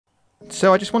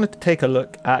So I just wanted to take a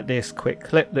look at this quick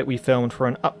clip that we filmed for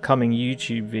an upcoming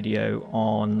YouTube video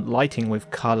on lighting with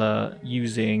colour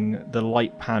using the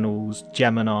light panels,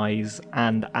 Geminis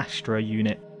and Astra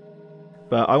unit.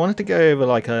 But I wanted to go over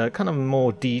like a kind of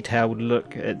more detailed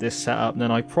look at this setup than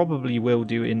I probably will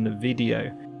do in the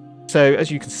video. So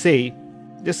as you can see,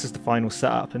 this is the final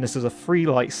setup, and this is a free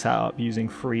light setup using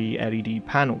 3 LED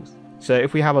panels. So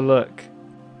if we have a look,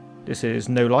 this is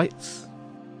no lights,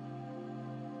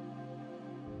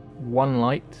 1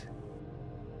 light,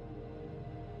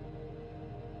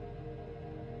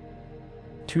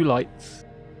 2 lights,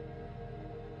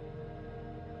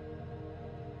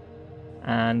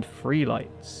 and 3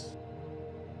 lights.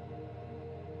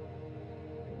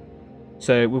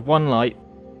 So with 1 light,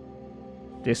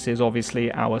 this is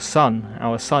obviously our sun.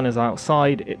 Our sun is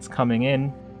outside, it's coming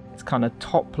in, it's kind of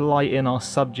top lighting our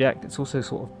subject, it's also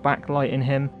sort of backlighting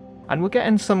him. And we're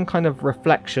getting some kind of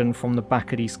reflection from the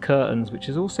back of these curtains, which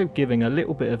is also giving a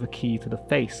little bit of a key to the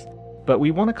face. But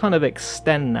we want to kind of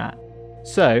extend that.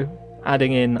 So,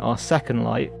 adding in our second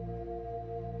light,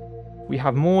 we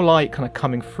have more light kind of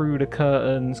coming through the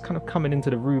curtains, kind of coming into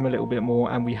the room a little bit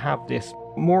more, and we have this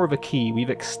more of a key. We've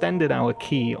extended our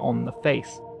key on the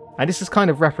face. And this is kind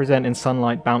of representing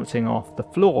sunlight bouncing off the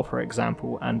floor, for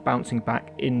example, and bouncing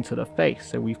back into the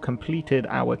face. So we've completed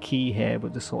our key here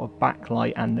with the sort of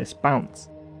backlight and this bounce.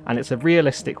 And it's a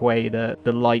realistic way that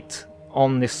the light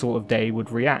on this sort of day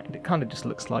would react. It kind of just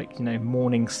looks like, you know,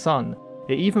 morning sun.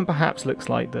 It even perhaps looks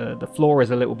like the floor is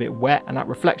a little bit wet, and that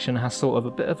reflection has sort of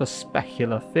a bit of a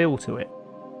specular feel to it.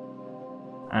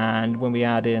 And when we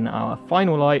add in our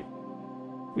final light,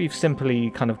 we've simply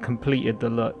kind of completed the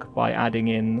look by adding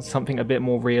in something a bit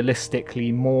more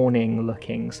realistically morning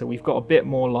looking. So we've got a bit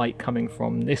more light coming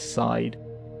from this side,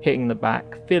 hitting the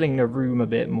back, filling the room a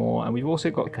bit more, and we've also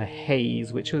got like a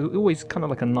haze, which is always kind of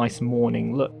like a nice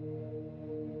morning look.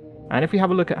 And if we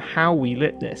have a look at how we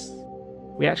lit this,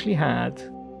 we actually had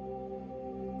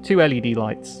 2 LED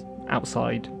lights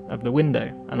outside of the window,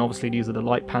 and obviously these are the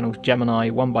light panels, Gemini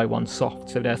 1x1 soft,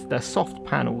 so they're soft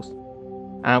panels.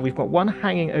 And we've got one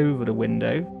hanging over the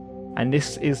window, and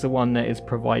this is the one that is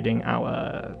providing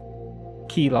our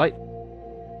key light.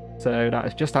 So that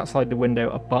is just outside the window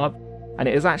above, and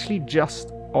it is actually just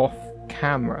off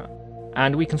camera.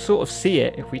 And we can sort of see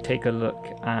it if we take a look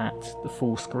at the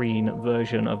full screen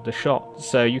version of the shot.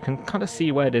 So you can kind of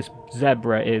see where this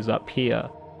zebra is up here.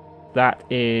 That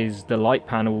is the light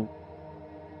panel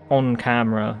on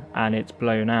camera, and it's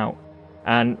blown out.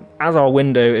 And as our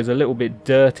window is a little bit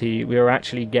dirty, we're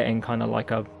actually getting kind of like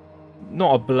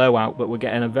not a blowout, but we're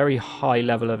getting a very high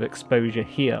level of exposure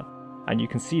here. And you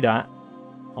can see that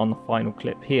on the final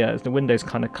clip here. As the window's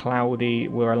kind of cloudy,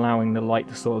 we're allowing the light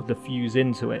to sort of diffuse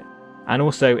into it. And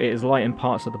also it is lighting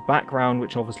parts of the background,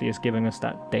 which obviously is giving us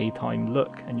that daytime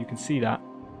look. And you can see that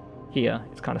here,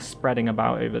 it's kind of spreading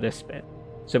about over this bit.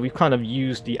 So we've kind of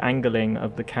used the angling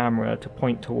of the camera to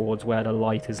point towards where the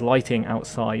light is lighting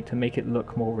outside to make it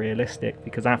look more realistic,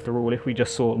 because after all, if we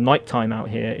just saw nighttime out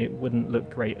here, it wouldn't look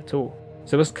great at all.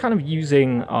 So it's kind of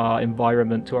using our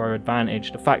environment to our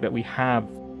advantage. The fact that we have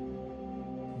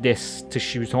this to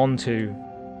shoot onto,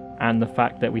 and the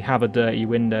fact that we have a dirty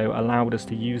window allowed us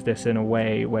to use this in a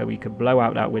way where we could blow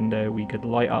out that window, we could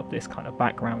light up this kind of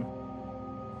background.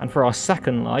 And for our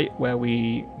second light, where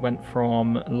we went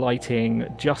from lighting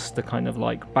just the kind of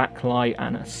like backlight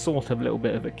and a sort of little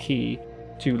bit of a key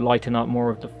to lighting up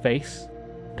more of the face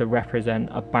to represent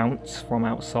a bounce from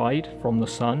outside, from the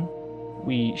sun,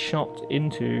 we shot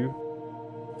into,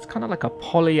 it's kind of like a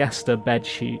polyester bed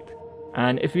sheet.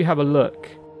 And if you have a look,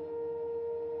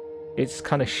 it's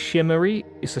kind of shimmery.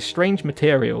 It's a strange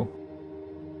material.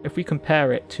 If we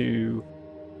compare it to,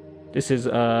 this is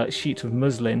a sheet of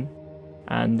muslin,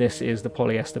 and this is the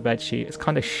polyester bed sheet. It's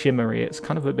kind of shimmery, it's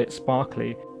kind of a bit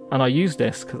sparkly. And I use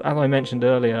this because, as I mentioned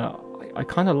earlier, I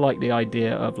kind of like the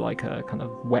idea of like a kind of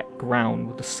wet ground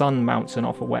with the sun bouncing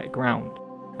off a wet ground.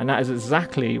 And that is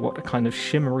exactly what the kind of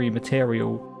shimmery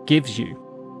material gives you.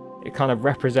 It kind of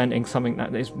representing something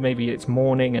that is, maybe it's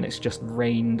morning and it's just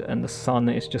rained and the sun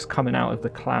is just coming out of the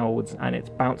clouds and it's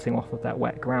bouncing off of that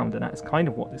wet ground, and that's kind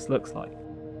of what this looks like.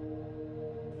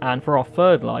 And for our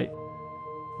third light,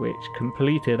 which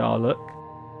completed our look,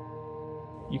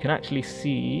 you can actually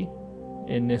see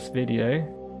in this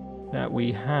video that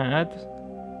we had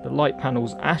the light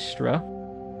panels Astra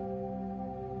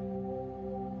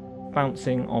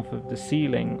bouncing off of the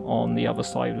ceiling on the other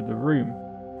side of the room.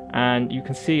 And you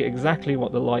can see exactly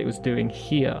what the light was doing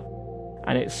here.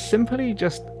 And it's simply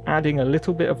just adding a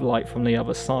little bit of light from the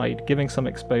other side, giving some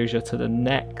exposure to the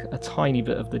neck, a tiny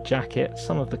bit of the jacket,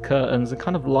 some of the curtains, and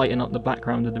kind of lighten up the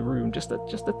background of the room just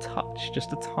a touch,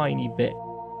 just a tiny bit.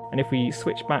 And if we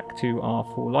switch back to our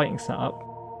full lighting setup,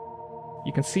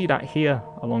 you can see that here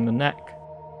along the neck,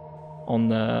 on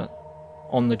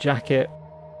the jacket,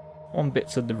 on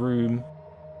bits of the room,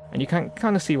 and you can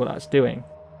kind of see what that's doing.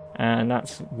 And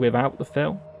that's without the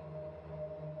fill,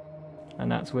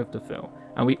 and that's with the fill.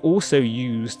 And we also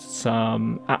used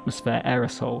some atmosphere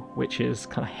aerosol, which is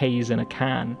kind of haze in a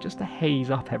can, just to haze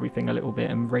up everything a little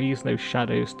bit and raise those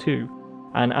shadows too.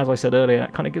 And as I said earlier,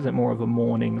 that kind of gives it more of a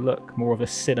morning look, more of a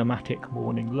cinematic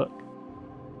morning look.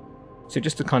 So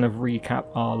just to kind of recap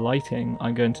our lighting,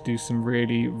 I'm going to do some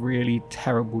really, really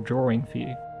terrible drawing for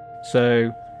you.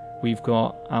 So we've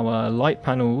got our light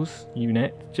panels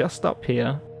unit just up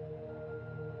here,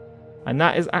 and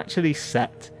that is actually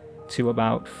set to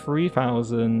about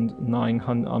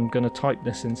 3,900. I'm going to type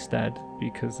this instead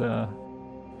because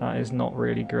that is not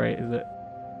really great, is it?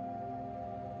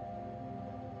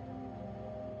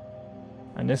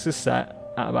 And this is set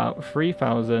at about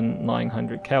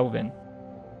 3,900 Kelvin.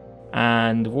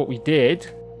 And what we did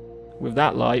with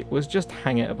that light was just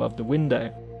hang it above the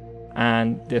window.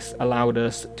 And this allowed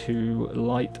us to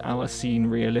light our scene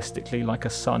realistically like a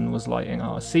sun was lighting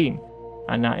our scene.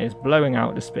 And that is blowing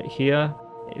out this bit here.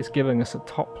 It is giving us a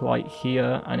top light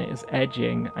here, and it is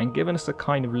edging and giving us a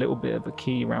kind of little bit of a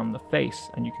key around the face,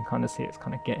 and you can kind of see it's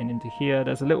kind of getting into here.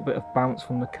 There's a little bit of bounce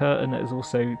from the curtain that is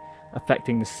also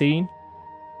affecting the scene.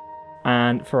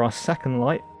 And for our second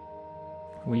light,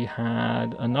 we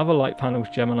had another light panels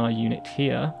Gemini unit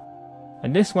here,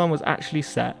 and this one was actually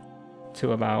set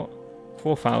to about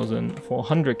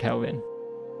 4,400 Kelvin.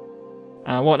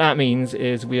 And what that means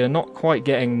is we are not quite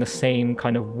getting the same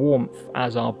kind of warmth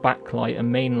as our backlight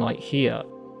and main light here,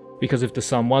 because if the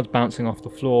sun was bouncing off the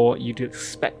floor, you'd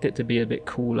expect it to be a bit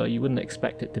cooler. You wouldn't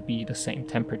expect it to be the same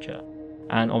temperature.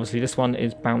 And obviously this one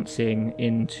is bouncing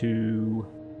into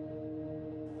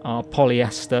our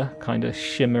polyester kind of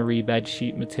shimmery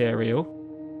bedsheet material,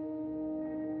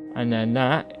 and then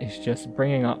that is just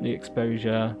bringing up the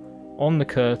exposure on the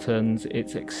curtains.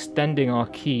 It's extending our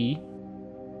key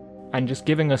and just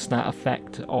giving us that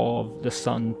effect of the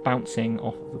sun bouncing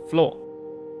off of the floor.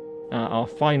 Our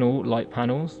final light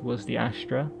panels was the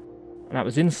Astra, and that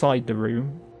was inside the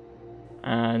room,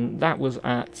 and that was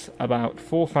at about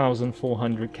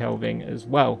 4,400 Kelvin as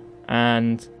well,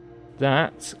 and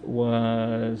that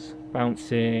was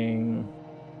bouncing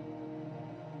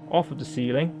off of the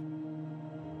ceiling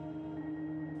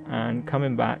and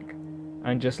coming back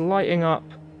and just lighting up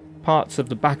parts of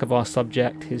the back of our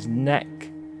subject, his neck,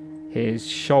 his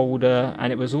shoulder,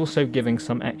 and it was also giving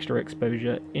some extra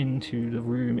exposure into the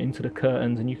room, into the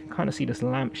curtains, and you can kind of see this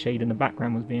lampshade in the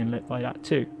background was being lit by that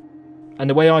too. And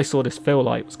the way I saw this fill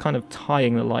light was kind of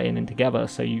tying the lighting in together,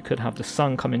 so you could have the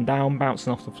sun coming down,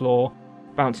 bouncing off the floor,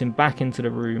 bouncing back into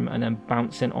the room, and then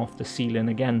bouncing off the ceiling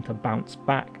again to bounce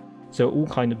back. So it all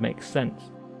kind of makes sense.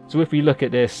 So if we look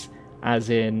at this as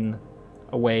in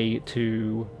a way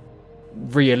to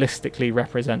realistically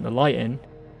represent the lighting,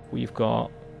 we've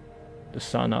got the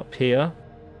sun up here.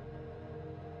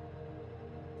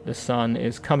 The sun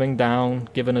is coming down,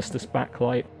 giving us this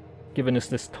backlight, giving us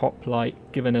this top light,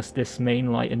 giving us this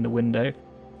main light in the window,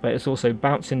 but it's also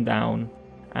bouncing down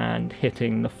and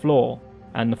hitting the floor.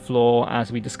 And the floor,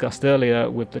 as we discussed earlier,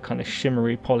 with the kind of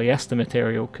shimmery polyester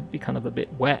material, could be kind of a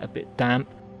bit wet, a bit damp,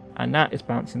 and that is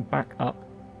bouncing back up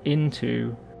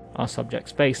into our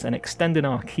subject's face and extending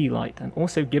our key light and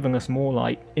also giving us more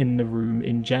light in the room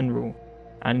in general.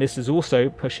 And this is also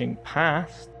pushing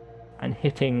past and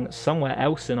hitting somewhere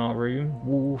else in our room,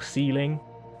 wall, ceiling,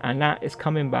 and that is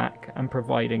coming back and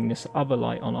providing this other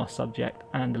light on our subject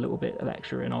and a little bit of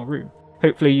extra in our room.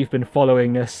 Hopefully you've been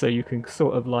following this so you can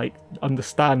sort of like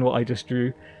understand what I just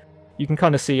drew. You can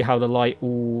kind of see how the light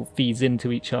all feeds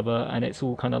into each other, and it's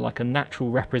all kind of like a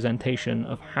natural representation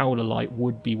of how the light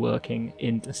would be working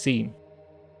in the scene.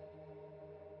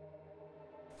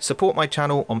 Support my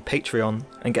channel on Patreon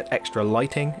and get extra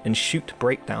lighting and shoot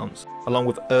breakdowns, along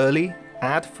with early,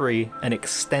 ad-free and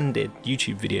extended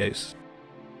YouTube videos.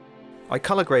 I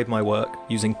colour grade my work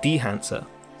using Dehancer.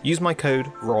 Use my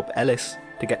code ROBELLIS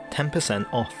to get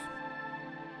 10% off.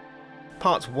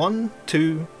 Parts 1,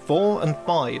 2, 4 and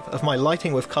 5 of my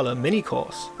Lighting with Colour mini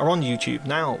course are on YouTube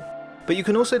now, but you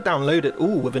can also download it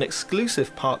all with an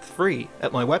exclusive Part 3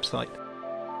 at my website.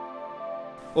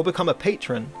 Or become a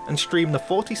patron and stream the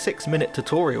 46-minute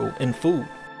tutorial in full.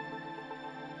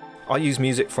 I use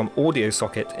music from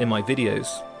AudioSocket in my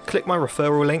videos. Click my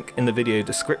referral link in the video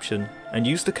description and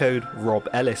use the code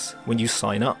ROBELLIS when you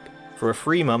sign up for a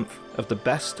free month of the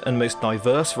best and most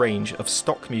diverse range of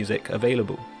stock music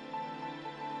available.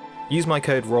 Use my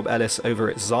code RobEllis over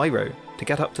at Zyro to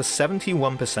get up to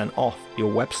 71% off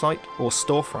your website or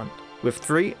storefront, with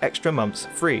 3 extra months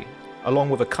free,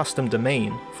 along with a custom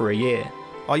domain for a year.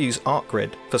 I use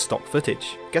ArtGrid for stock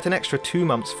footage. Get an extra 2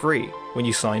 months free when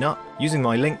you sign up using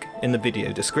my link in the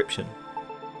video description.